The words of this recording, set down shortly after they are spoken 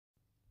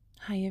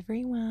Hi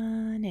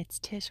everyone, it's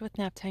Tish with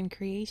Naptime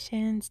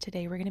Creations.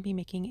 Today we're going to be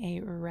making a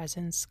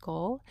resin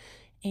skull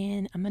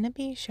and I'm going to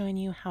be showing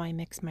you how I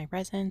mix my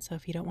resin. So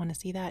if you don't want to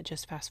see that,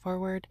 just fast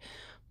forward.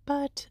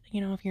 But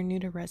if you're new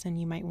to resin,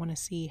 you might want to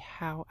see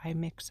how I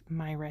mix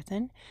my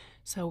resin.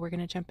 So we're going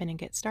to jump in and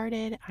get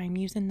started. I'm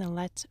using the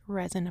Let's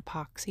Resin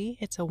epoxy.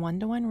 It's a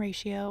 1-to-1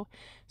 ratio.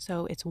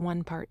 So it's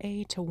 1 part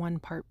A to 1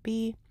 part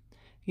B.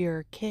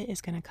 Your kit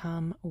is going to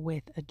come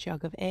with a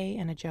jug of A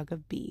and a jug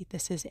of B.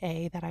 This is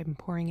A that I'm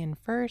pouring in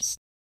first.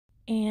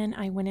 And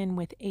I went in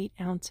with 8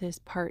 ounces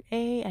part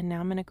A, and now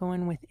I'm going to go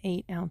in with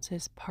 8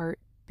 ounces part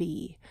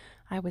B.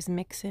 I was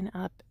mixing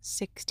up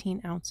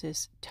 16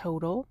 ounces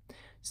total.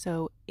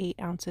 So 8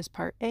 ounces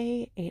part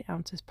A, 8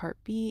 ounces part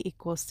B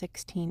equals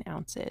 16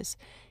 ounces.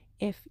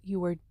 If you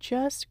were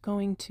just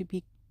going to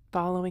be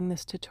following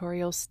this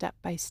tutorial step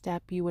by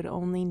step, you would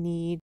only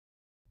need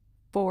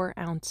 4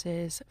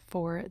 ounces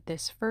for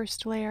this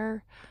first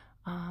layer.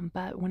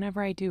 But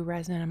whenever I do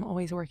resin, I'm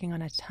always working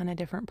on a ton of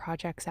different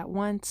projects at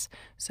once.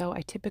 So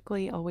I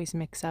typically always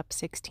mix up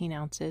 16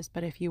 ounces.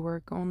 But if you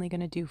were only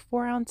going to do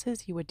 4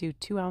 ounces, you would do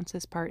 2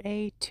 ounces part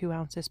A, 2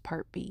 ounces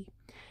part B.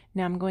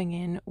 Now I'm going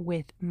in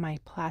with my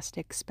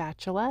plastic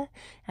spatula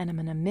and I'm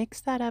going to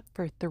mix that up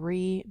for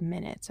 3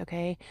 minutes,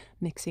 okay?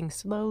 Mixing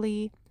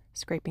slowly,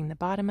 scraping the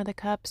bottom of the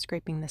cup,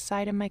 scraping the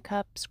side of my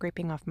cup,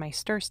 scraping off my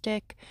stir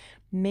stick,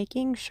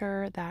 making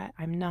sure that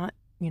I'm not,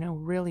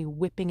 really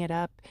whipping it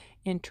up,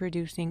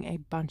 introducing a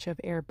bunch of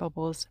air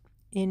bubbles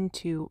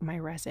into my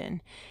resin.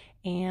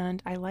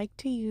 And I like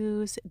to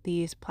use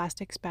these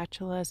plastic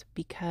spatulas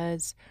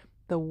because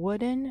the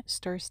wooden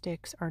stir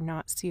sticks are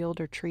not sealed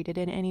or treated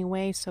in any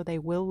way, so they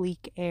will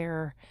leak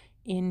air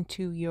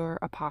into your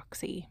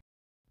epoxy.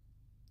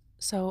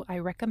 So I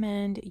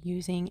recommend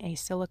using a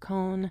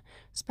silicone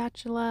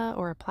spatula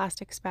or a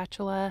plastic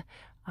spatula.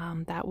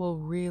 That will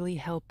really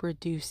help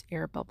reduce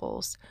air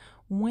bubbles.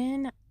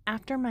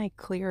 After my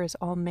clear is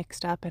all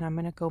mixed up and I'm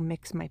going to go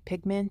mix my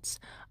pigments,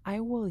 I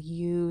will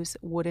use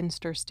wooden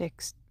stir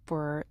sticks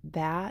for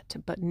that,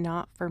 but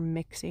not for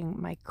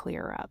mixing my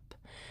clear up.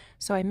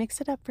 So I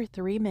mix it up for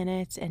 3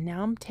 minutes and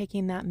now I'm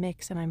taking that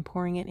mix and I'm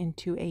pouring it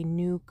into a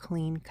new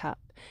clean cup.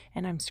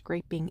 And I'm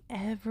scraping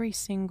every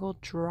single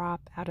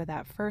drop out of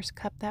that first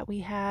cup that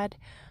we had.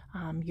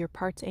 Your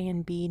parts A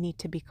and B need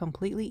to be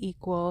completely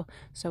equal,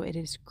 so it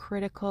is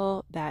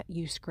critical that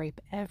you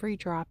scrape every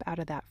drop out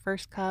of that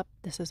first cup.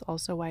 This is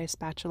also why a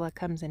spatula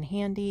comes in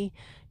handy,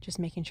 just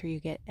making sure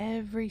you get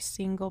every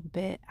single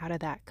bit out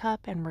of that cup,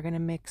 and we're going to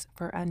mix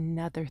for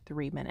another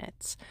 3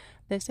 minutes.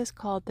 This is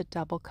called the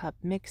double cup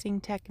mixing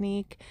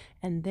technique,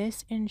 and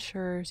this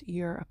ensures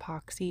your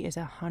epoxy is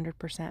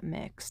 100%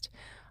 mixed.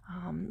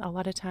 A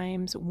lot of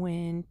times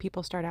when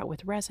people start out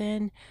with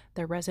resin,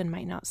 the resin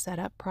might not set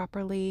up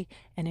properly,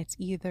 and it's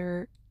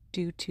either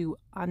due to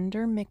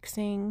under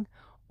mixing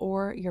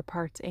or your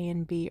parts A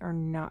and B are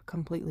not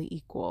completely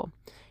equal,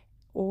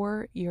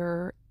 or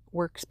your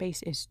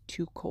workspace is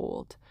too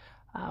cold.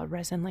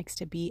 Resin likes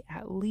to be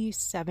at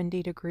least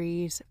 70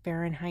 degrees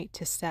Fahrenheit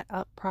to set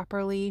up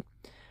properly.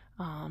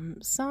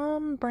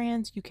 Some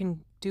brands you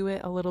can do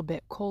it a little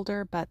bit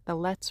colder, but the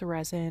Let's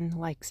Resin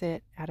likes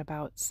it at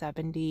about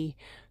 70.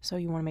 So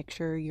you want to make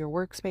sure your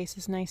workspace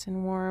is nice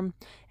and warm,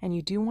 and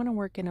you do want to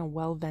work in a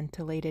well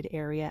ventilated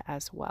area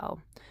as well.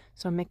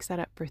 So mix that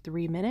up for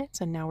 3 minutes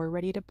and now we're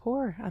ready to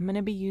pour. I'm going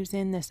to be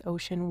using this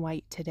Ocean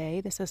White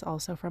today. This is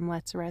also from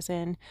Let's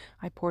Resin.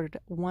 I poured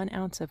 1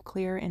 ounce of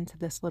clear into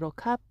this little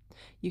cup.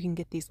 You can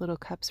get these little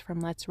cups from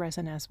Let's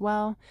Resin as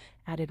well.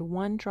 Added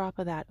 1 drop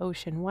of that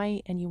Ocean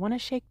White, and you want to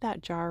shake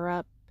that jar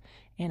up,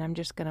 and I'm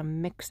just going to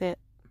mix it.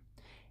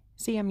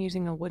 See, I'm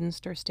using a wooden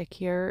stir stick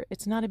here.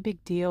 It's not a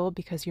big deal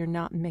because you're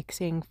not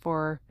mixing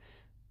for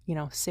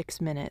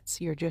 6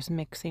 minutes. You're just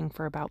mixing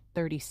for about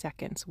 30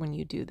 seconds when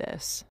you do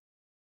this.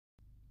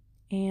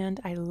 And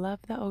I love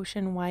the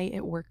Ocean White.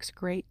 It works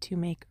great to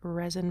make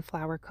resin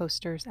flower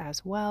coasters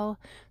as well.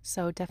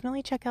 So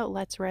definitely check out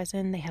Let's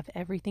Resin. They have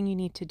everything you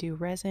need to do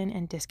resin,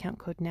 and discount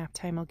code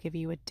NAPTIME will give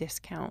you a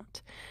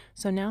discount.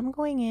 So now I'm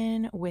going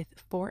in with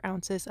 4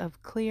 ounces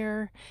of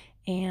clear,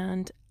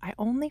 and I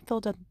only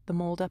filled up the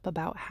mold up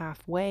about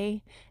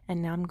halfway,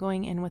 and now I'm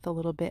going in with a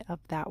little bit of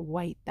that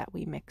white that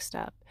we mixed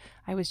up.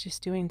 I was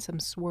just doing some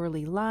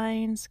swirly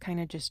lines,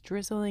 kind of just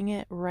drizzling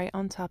it right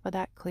on top of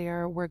that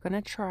clear. We're going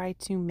to try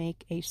to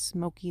make a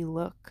smoky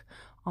look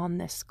on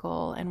this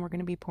skull, and we're going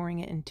to be pouring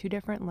it in 2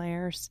 different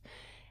layers.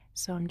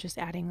 So I'm just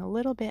adding a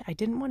little bit. I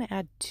didn't want to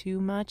add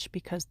too much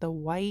because the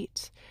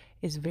white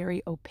is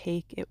very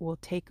opaque. It will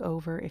take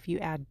over if you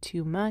add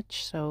too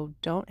much, so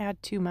don't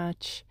add too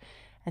much.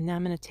 And now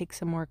I'm going to take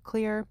some more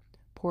clear,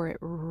 pour it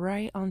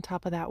right on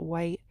top of that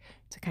white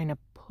to kind of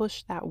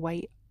push that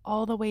white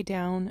all the way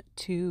down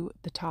to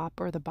the top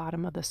or the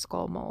bottom of the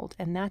skull mold,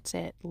 and that's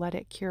it. Let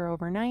it cure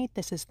overnight.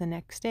 This is the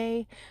next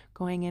day,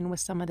 going in with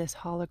some of this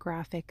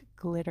holographic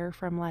glitter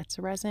from Let's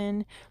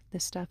Resin.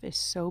 This stuff is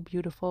so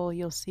beautiful.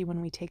 You'll see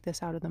when we take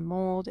this out of the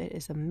mold, it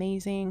is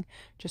amazing.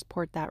 Just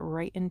poured that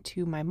right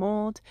into my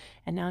mold,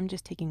 and now I'm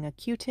just taking a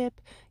Q-tip.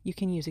 You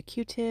can use a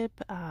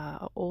Q-tip,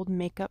 old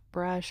makeup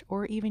brush,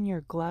 or even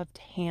your gloved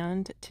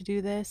hand to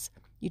do this.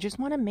 You just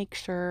want to make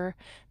sure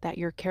that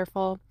you're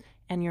careful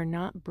and you're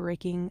not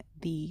breaking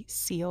the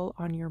seal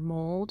on your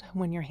mold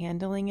when you're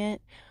handling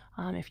it.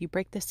 If you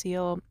break the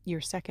seal, your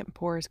second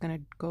pour is going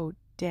to go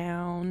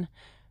down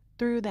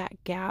through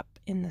that gap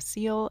in the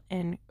seal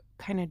and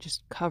kind of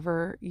just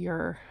cover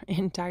your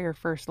entire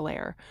first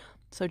layer.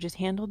 So just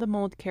handle the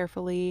mold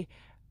carefully.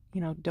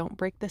 Don't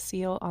break the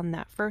seal on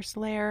that first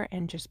layer,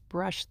 and just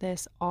brush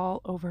this all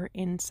over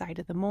inside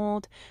of the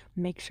mold.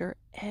 Make sure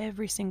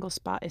every single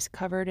spot is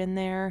covered in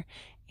there,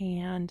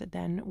 and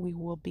then we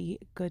will be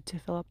good to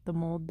fill up the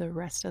mold the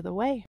rest of the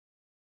way.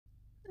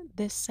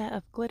 This set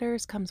of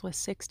glitters comes with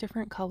 6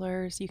 different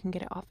colors. You can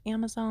get it off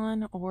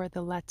Amazon or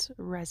the Let's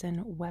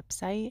Resin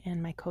website,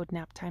 and my code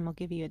NAPTIME will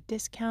give you a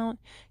discount.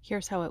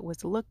 Here's how it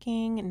was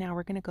looking. Now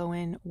we're going to go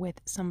in with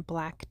some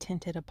black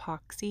tinted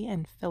epoxy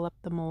and fill up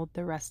the mold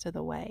the rest of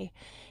the way.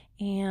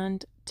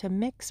 And to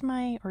make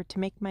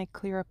my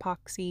clear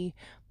epoxy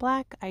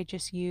black, I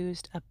just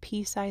used a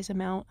pea-size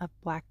amount of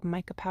black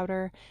mica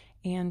powder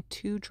and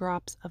 2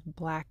 drops of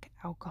black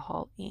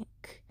alcohol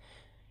ink.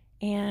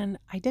 And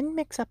I didn't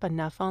mix up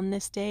enough on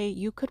this day.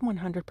 You could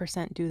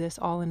 100% do this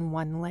all in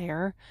one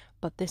layer,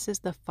 but this is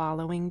the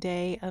following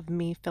day of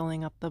me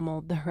filling up the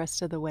mold the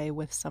rest of the way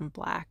with some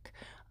black.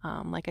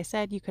 Like I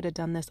said, you could have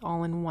done this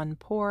all in one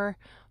pour,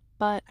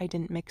 but I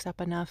didn't mix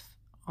up enough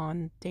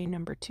on day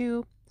number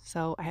 2,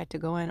 so I had to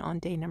go in on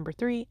day number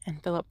 3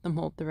 and fill up the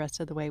mold the rest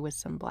of the way with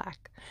some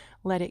black.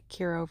 Let it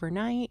cure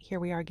overnight. Here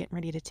we are getting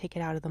ready to take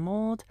it out of the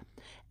mold.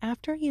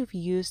 After you've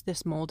used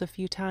this mold a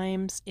few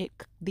times,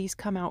 these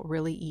come out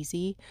really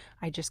easy.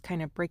 I just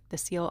kind of break the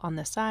seal on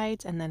the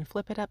sides and then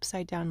flip it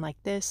upside down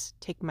like this,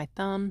 take my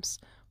thumbs,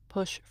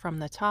 push from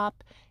the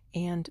top,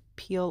 and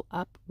peel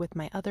up with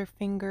my other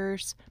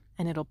fingers,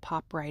 and it'll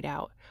pop right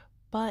out.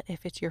 But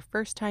if it's your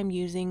first time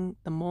using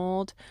the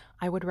mold,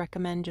 I would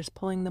recommend just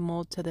pulling the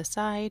mold to the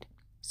side,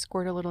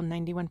 squirt a little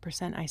 91%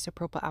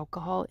 isopropyl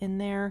alcohol in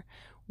there,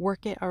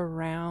 work it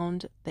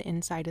around the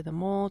inside of the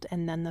mold,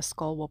 and then the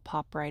skull will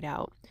pop right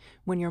out.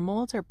 When your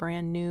molds are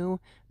brand new,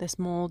 this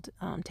mold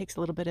takes a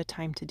little bit of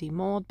time to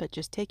demold, but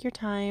just take your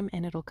time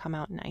and it'll come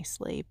out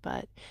nicely.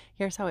 But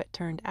here's how it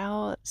turned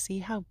out. See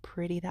how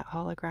pretty that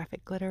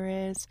holographic glitter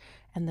is?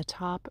 And the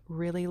top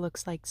really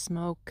looks like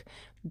smoke.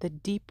 The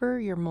deeper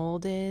your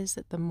mold is,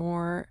 the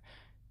more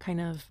kind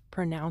of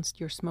pronounced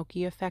your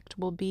smoky effect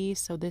will be.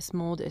 So this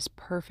mold is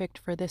perfect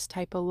for this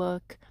type of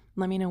look.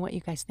 Let me know what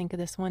you guys think of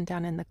this one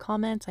down in the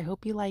comments. I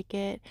hope you like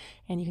it,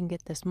 and you can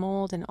get this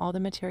mold and all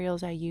the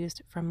materials I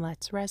used from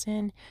Let's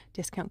Resin.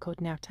 Discount code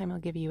NAPTIME will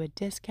give you a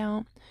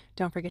discount.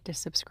 Don't forget to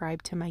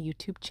subscribe to my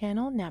YouTube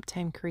channel,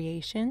 NAPTIME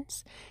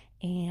Creations,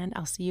 and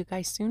I'll see you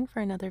guys soon for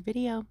another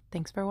video.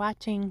 Thanks for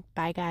watching.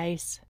 Bye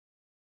guys.